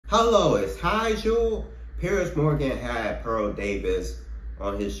Hello, it's Nigel. Piers Morgan had Pearl Davis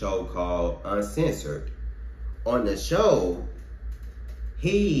on his show called Uncensored. On the show,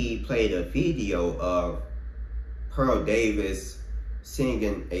 he played a video of Pearl Davis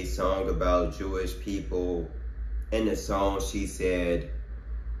singing a song about Jewish people. In the song, she said,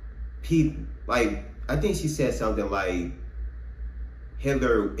 I think she said something like,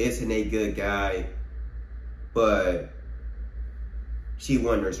 Hitler isn't a good guy, but she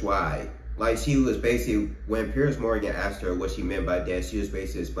wonders why. Like, she was basically, when Piers Morgan asked her what she meant by that, she was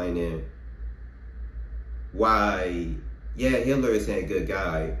basically explaining why, yeah, Hitler isn't a good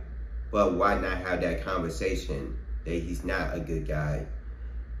guy, but why not have that conversation that he's not a good guy?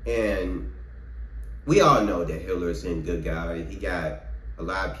 And we all know that Hitler isn't a good guy. He got a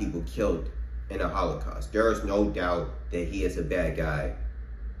lot of people killed in the Holocaust. There is no doubt that he is a bad guy.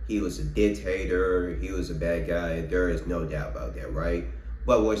 He was a dictator. He was a bad guy. There is no doubt about that, right?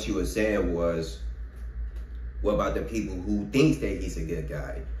 But what she was saying was, what about the people who think that he's a good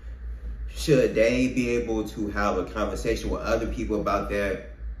guy? Should they be able to have a conversation with other people about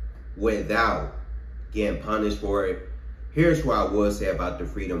that without getting punished for it? Here's what I will say about the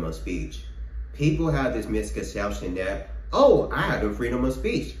freedom of speech. People have this misconception that, oh, I have the freedom of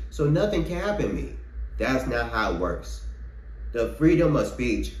speech, so nothing can happen to me. That's not how it works. The freedom of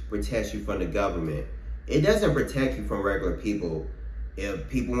speech protects you from the government. It doesn't protect you from regular people. If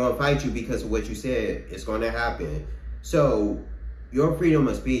people want to fight you because of what you said, it's going to happen. So your freedom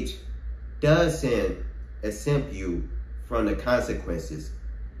of speech doesn't exempt you from the consequences.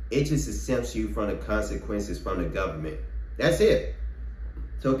 It just exempts you from the consequences from the government. That's it.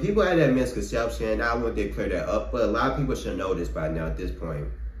 So people have that misconception. I want to clear that up, but a lot of people should know this by now at this point.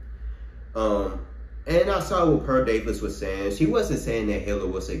 And I saw what Pearl Davis was saying. She wasn't saying that Hitler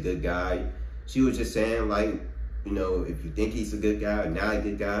was a good guy. She was just saying, like, you know, if you think he's a good guy or not a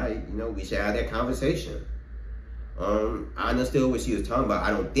good guy, you know, we should have that conversation. I understood what she was talking about.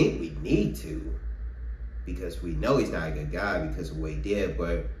 I don't think we need to, because we know he's not a good guy because of what he did,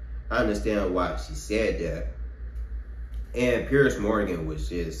 but I understand why she said that. And Piers Morgan was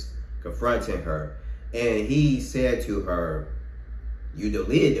just confronting her. And he said to her, you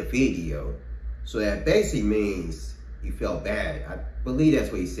deleted the video. So that basically means you felt bad. I believe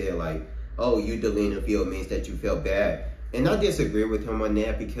that's what he said, like, oh, you deleting the video means that you felt bad. And I disagree with him on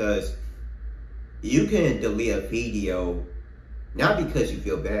that, because you can delete a video not because you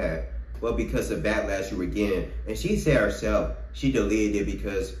feel bad, but because of backlash you were getting. And she said herself, she deleted it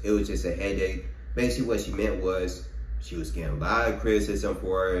because it was just a headache. Basically what she meant was she was getting a lot of criticism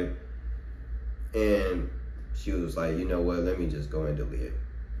for it. And she was like, you know what, let me just go and delete it,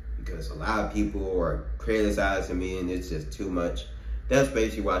 because a lot of people are criticizing me and it's just too much. That's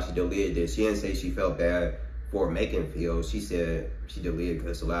basically why she deleted it. She didn't say she felt bad for making videos. She said she deleted it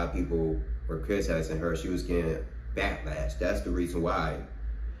because a lot of people were criticizing her. She was getting backlash. That's the reason why.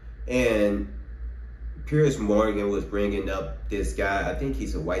 And Piers Morgan was bringing up this guy. I think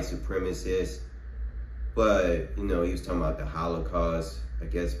he's a white supremacist, but, you know, he was talking about the Holocaust, I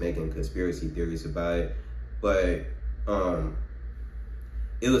guess making conspiracy theories about it. But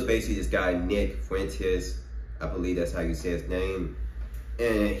it was basically this guy, Nick Fuentes, I believe that's how you say his name.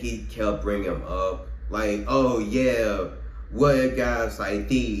 And he kept bringing him up, like, oh yeah, what if guys like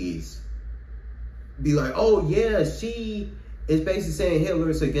these be like, oh yeah, she is basically saying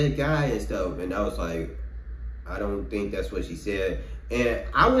Hitler's a good guy and stuff. And I was like, I don't think that's what she said. And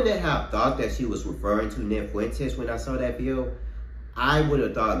I wouldn't have thought that she was referring to Nick Fuentes when I saw that video. I would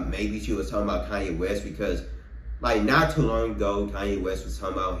have thought maybe she was talking about Kanye West, because like not too long ago, Kanye West was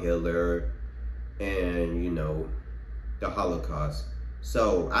talking about Hitler and, you know, the Holocaust.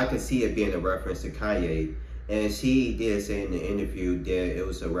 So I could see it being a reference to Kanye. And she did say in the interview that it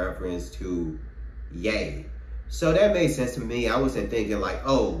was a reference to Ye. So that made sense to me. I wasn't thinking like,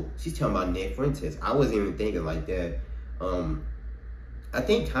 oh, she's talking about Nick Fuentes. I wasn't even thinking like that. I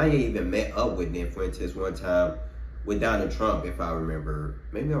think Kanye even met up with Nick Fuentes one time with Donald Trump, if I remember.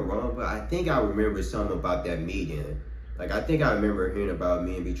 Maybe I'm wrong, but I think I remember something about that meeting. Like, I think I remember hearing about a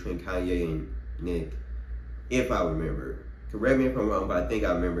meeting between Kanye and Nick, if I remember. Correct me if I'm wrong, but I think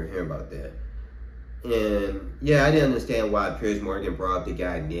I remember hearing about that. And yeah, I didn't understand why Piers Morgan brought up the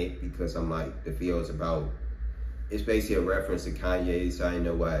guy Nick, because I'm like, the video is about, it's basically a reference to Kanye, so I didn't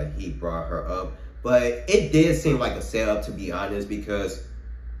know why he brought her up. But it did seem like a setup, to be honest, because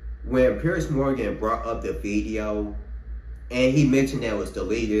when Piers Morgan brought up the video and he mentioned that it was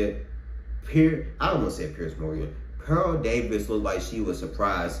deleted, I almost said Piers Morgan, Pearl Davis looked like she was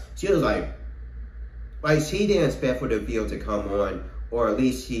surprised. She was like she didn't expect for the video to come on, or at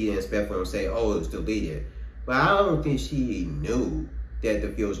least she didn't expect for him to say, oh, it was deleted. But I don't think she knew that the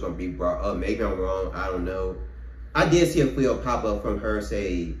field was going to be brought up. Maybe I'm wrong. I don't know. I did see a field pop up from her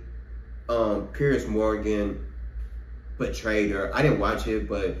say, Piers Morgan betrayed her. I didn't watch it,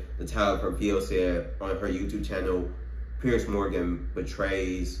 but the title of her field said on her YouTube channel, Piers Morgan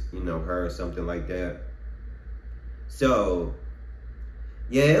betrays, her or something like that. So,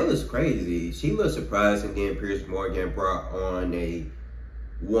 yeah, it was crazy. She was surprised, and then Piers Morgan brought on a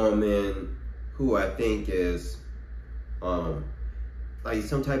woman who I think is like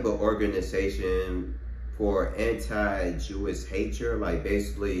some type of organization for anti-Jewish hatred. Like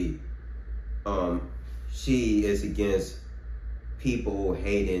basically, she is against people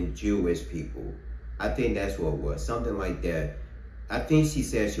hating Jewish people. I think that's what it was, something like that. I think she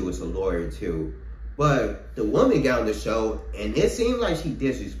said she was a lawyer too. But the woman got on the show, and it seemed like she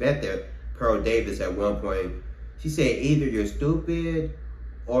disrespected Pearl Davis at one point. She said either you're stupid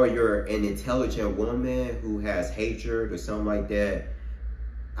or you're an intelligent woman who has hatred or something like that.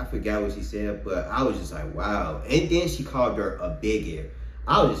 I forgot what she said, but I was just like, wow. And then she called her a bigot.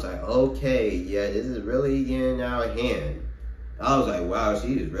 I was just like, okay, yeah, this is really getting out of hand. I was like, wow,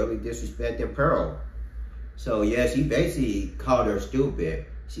 she is really disrespecting Pearl. So yeah, she basically called her stupid.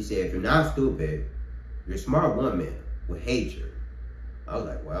 She said, if you're not stupid, you're a smart woman with hatred. I was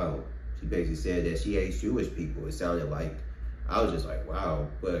like, wow. She basically said that she hates Jewish people. It sounded like, I was just like, wow.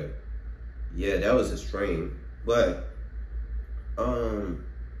 But yeah, that was a strain. But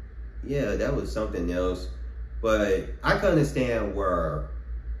yeah, that was something else. But I can understand where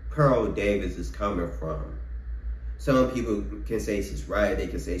Pearl Davis is coming from. Some people can say she's right, they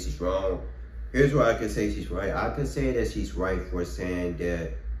can say she's wrong. Here's where I can say she's right. I can say that she's right for saying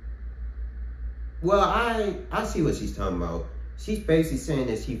that, well, I see what she's talking about. She's basically saying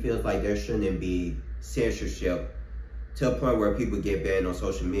that she feels like there shouldn't be censorship to a point where people get banned on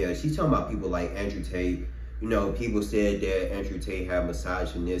social media. She's talking about people like Andrew Tate. People said that Andrew Tate had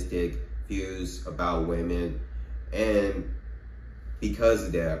misogynistic views about women. And because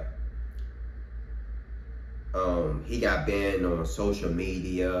of that, he got banned on social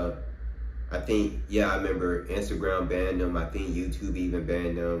media. I think, yeah, I remember Instagram banned him. I think YouTube even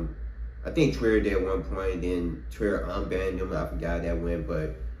banned him. I think Twitter did at one point, then Twitter unbanned him. I forgot how that went,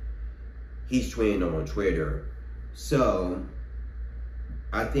 but he's tweeting on Twitter. So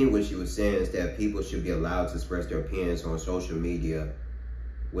I think what she was saying is that people should be allowed to express their opinions on social media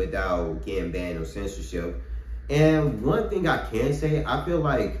without getting banned or censorship. And one thing I can say, I feel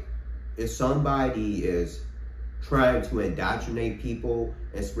like if somebody is trying to indoctrinate people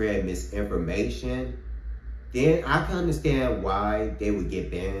and spread misinformation, then I can understand why they would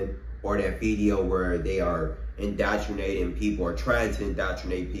get banned, or that video where they are indoctrinating people or trying to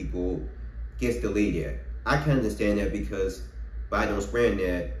indoctrinate people gets deleted. I can understand that because by them spreading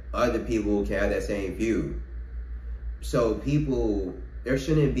that, other people can have that same view. So there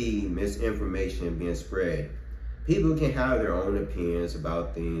shouldn't be misinformation being spread. People can have their own opinions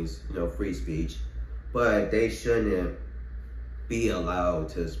about things, free speech, but they shouldn't be allowed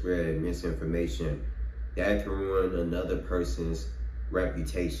to spread misinformation that can ruin another person's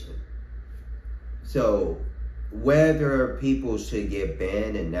reputation. So whether people should get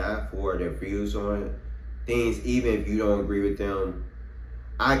banned or not for their views on things, even if you don't agree with them,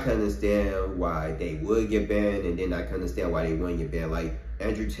 I can understand why they would get banned, and then I can understand why they wouldn't get banned. Like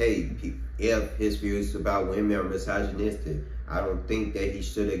Andrew Tate, if his views about women are misogynistic, I don't think that he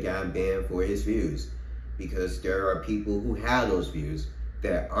should have gotten banned for his views, because there are people who have those views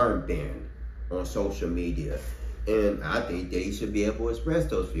that aren't banned on social media. And I think that he should be able to express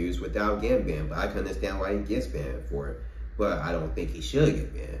those views without getting banned. But I can understand why he gets banned for it. But I don't think he should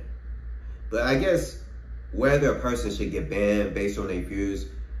get banned. But I guess whether a person should get banned based on their views,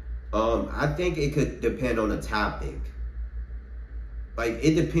 I think it could depend on the topic. Like,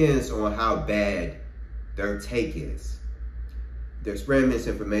 it depends on how bad their take is. They're spreading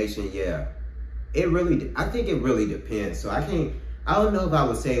misinformation, yeah. I think it really depends. So I don't know if I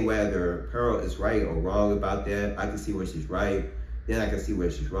would say whether Pearl is right or wrong about that. I can see where she's right, then I can see where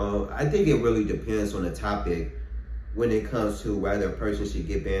she's wrong. I think it really depends on the topic when it comes to whether a person should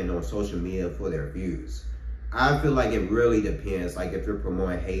get banned on social media for their views. I feel like it really depends. Like if you're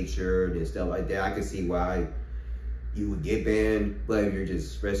promoting hatred and stuff like that, I can see why you would get banned. But if you're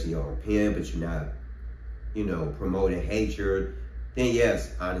just expressing your own opinion, but you're not, promoting hatred, then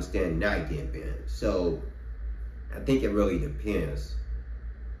yes, I understand not getting banned. So I think it really depends.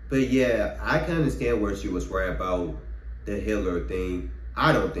 But yeah, I can understand where she was right about the Hitler thing.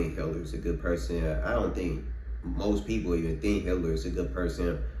 I don't think Hitler's a good person. I don't think most people even think Hitler's a good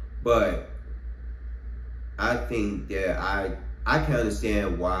person. But I think that I can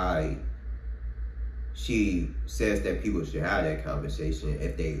understand why she says that people should have that conversation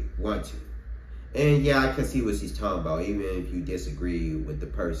if they want to. And yeah, I can see what she's talking about, even if you disagree with the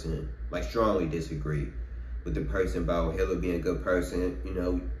person, like strongly disagree with the person about Hitler being a good person, you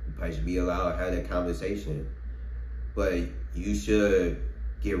know, you probably should be allowed to have that conversation. But you should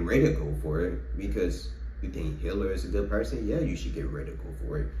get ridiculed for it because you think Hitler is a good person. Yeah, you should get ridiculed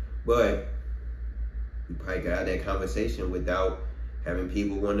for it. But you probably got that conversation without having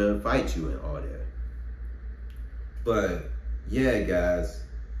people want to fight you and all that. But yeah, guys,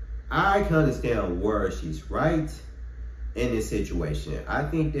 I can understand where she's right in this situation. I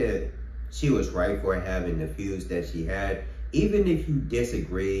think that she was right for having the views that she had. Even if you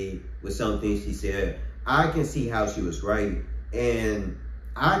disagree with something she said, I can see how she was right. And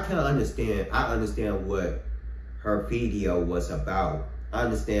I understand what her video was about. I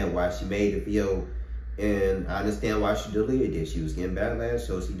understand why she made the video, and I understand why she deleted it. She was getting backlash,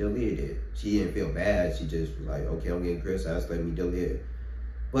 so she deleted it. She didn't feel bad. She just was like, okay, I'm getting criticized, let me delete it.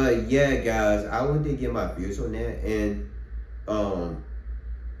 But yeah, guys, I wanted to get my views on that. And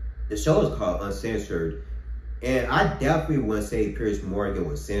the show is called Uncensored. And I definitely wouldn't say Piers Morgan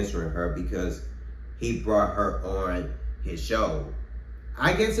was censoring her because he brought her on his show.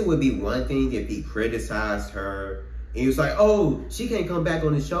 I guess it would be one thing if he criticized her and he was like, oh, she can't come back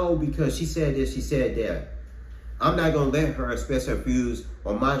on the show because she said this, she said that. I'm not going to let her express her views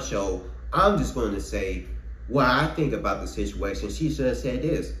on my show. I'm just going to say what I think about the situation. She should have said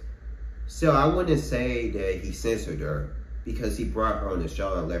this. So I wouldn't say that he censored her because he brought her on the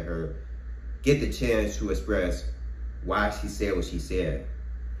show and let her get the chance to express why she said what she said.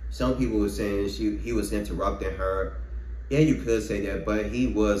 Some people were saying he was interrupting her. Yeah, you could say that, but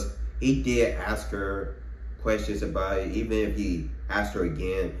he did ask her questions about it. Even if he asked her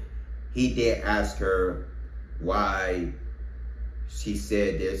again, he did ask her why she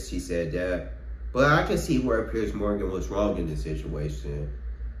said this, she said that. But I can see where Piers Morgan was wrong in this situation.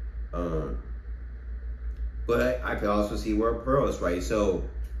 But I can also see where Pearl is right. So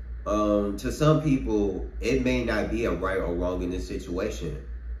to some people, it may not be a right or wrong in this situation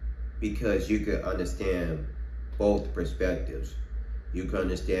because you could understand both perspectives. You can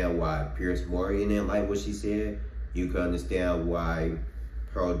understand why Piers Morgan didn't like what she said. You can understand why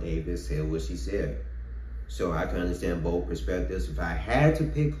Pearl Davis said what she said. So I can understand both perspectives. If I had to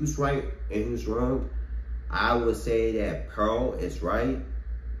pick who's right and who's wrong, I would say that Pearl is right.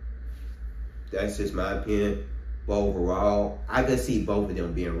 That's just my opinion. But overall, I could see both of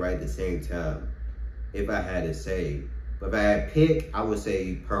them being right at the same time if I had to say. But if I had to pick, I would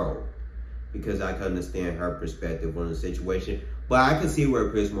say Pearl because I can understand her perspective on the situation. But I can see where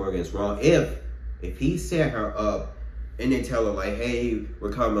Piers Morgan is wrong. If he set her up and then tell her like, hey,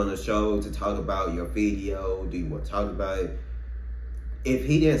 we're coming on the show to talk about your video. Do you want to talk about it? If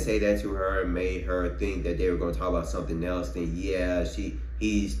he didn't say that to her and made her think that they were going to talk about something else, then yeah,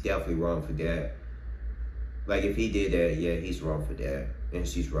 he's definitely wrong for that. Like if he did that, yeah, he's wrong for that. And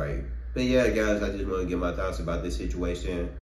she's right. But yeah, guys, I just want to give my thoughts about this situation.